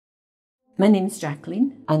My name's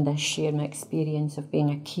Jacqueline, and I share my experience of being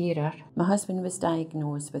a carer. My husband was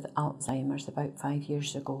diagnosed with Alzheimer's about 5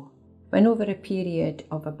 years ago. When over a period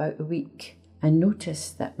of about a week, I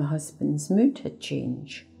noticed that my husband's mood had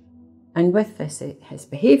changed. And with this, his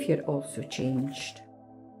behaviour also changed.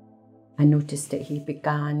 I noticed that he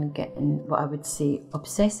began getting what I would say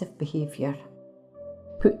obsessive behaviour,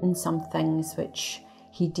 putting some things which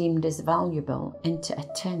he deemed as valuable into a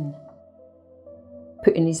tin,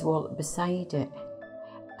 putting his wallet beside it.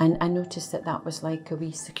 And I noticed that that was like a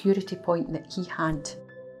wee security point that he had,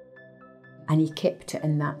 and he kept it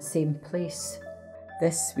in that same place.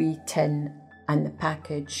 This wee tin and the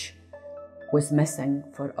package was missing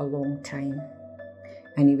for a long time,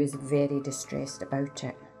 and he was very distressed about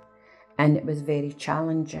it. And it was very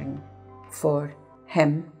challenging for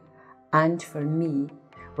him and for me,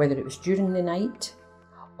 whether it was during the night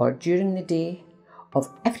or during the day, of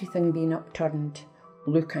everything being upturned,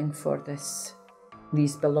 looking for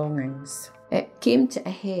these belongings. It came to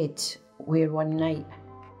a head where one night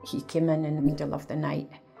he came in the middle of the night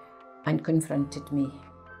and confronted me,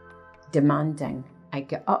 demanding I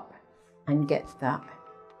get up and get that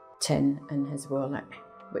tin in his wallet,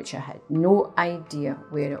 which I had no idea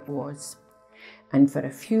where it was. And for a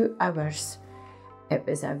few hours, it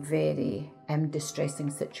was a very distressing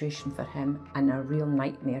situation for him and a real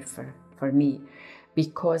nightmare for me,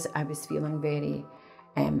 because I was feeling very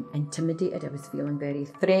intimidated, I was feeling very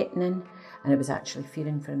threatening, and I was actually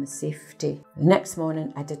fearing for my safety. The next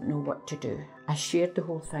morning, I didn't know what to do. I shared the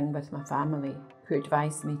whole thing with my family, who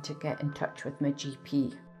advised me to get in touch with my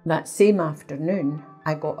GP. That same afternoon,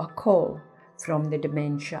 I got a call from the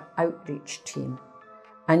Dementia Outreach team.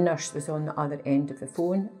 A nurse was on the other end of the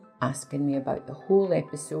phone asking me about the whole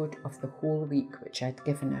episode of the whole week which I'd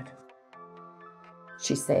given her.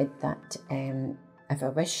 She said that if I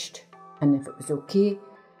wished and if it was okay,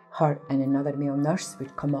 her and another male nurse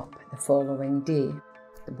would come up the following day.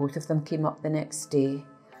 Both of them came up the next day,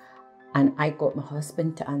 and I got my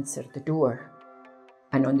husband to answer the door.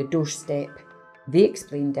 And on the doorstep, they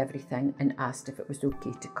explained everything and asked if it was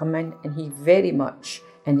okay to come in, and he very much,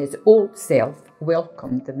 in his old self,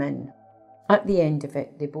 welcomed them in. At the end of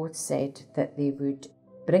it, they both said that they would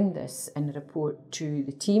bring this and report to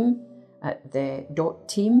the team at the DOT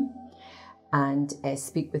team and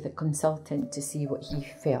speak with a consultant to see what he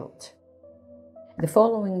felt. The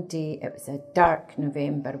following day, it was a dark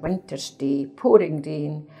November winter's day, pouring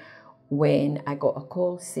rain, when I got a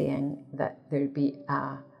call saying that there'd be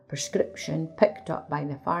a prescription picked up by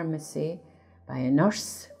the pharmacy by a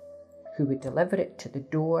nurse who would deliver it to the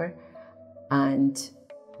door, and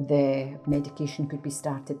the medication could be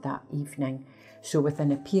started that evening. So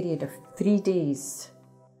within a period of 3 days,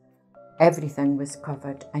 everything was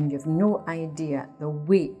covered, and you've no idea the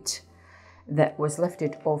weight that was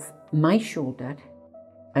lifted off my shoulder.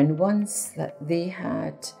 And once that they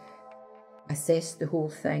had assessed the whole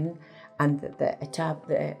thing and that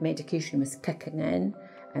the medication was kicking in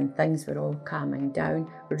and things were all calming down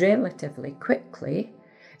relatively quickly,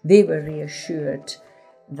 they were reassured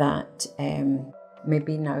that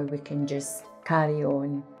maybe now we can just carry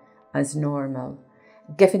on as normal,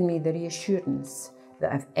 giving me the reassurance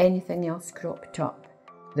that if anything else cropped up,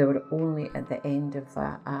 they were only at the end of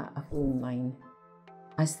a phone line.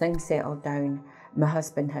 As things settled down, my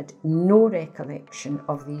husband had no recollection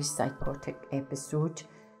of these psychotic episodes,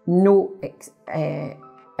 no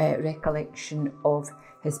recollection of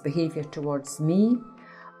his behaviour towards me,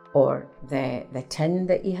 or the tin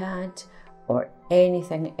that he had, or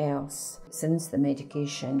anything else. Since the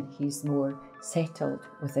medication, he's more settled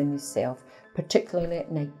within himself, particularly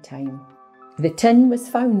at night time. The tin was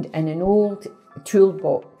found in an old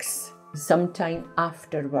toolbox sometime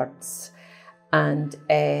afterwards, and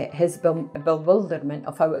his bewilderment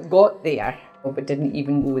of how it got there, but didn't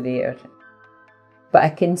even go there. But I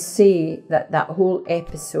can say that that whole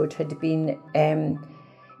episode had been a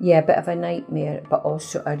bit of a nightmare, but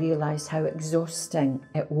also I realised how exhausting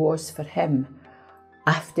it was for him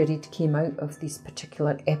after he'd came out of these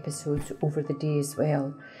particular episodes over the day as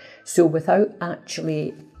well. So without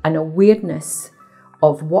actually an awareness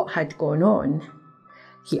of what had gone on,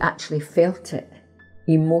 he actually felt it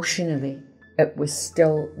emotionally. It was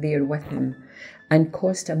still there with him and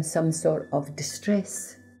caused him some sort of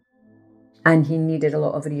distress. And he needed a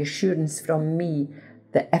lot of reassurance from me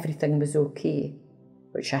that everything was okay,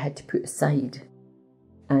 which I had to put aside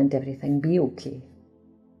and everything be okay.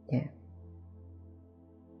 Yeah.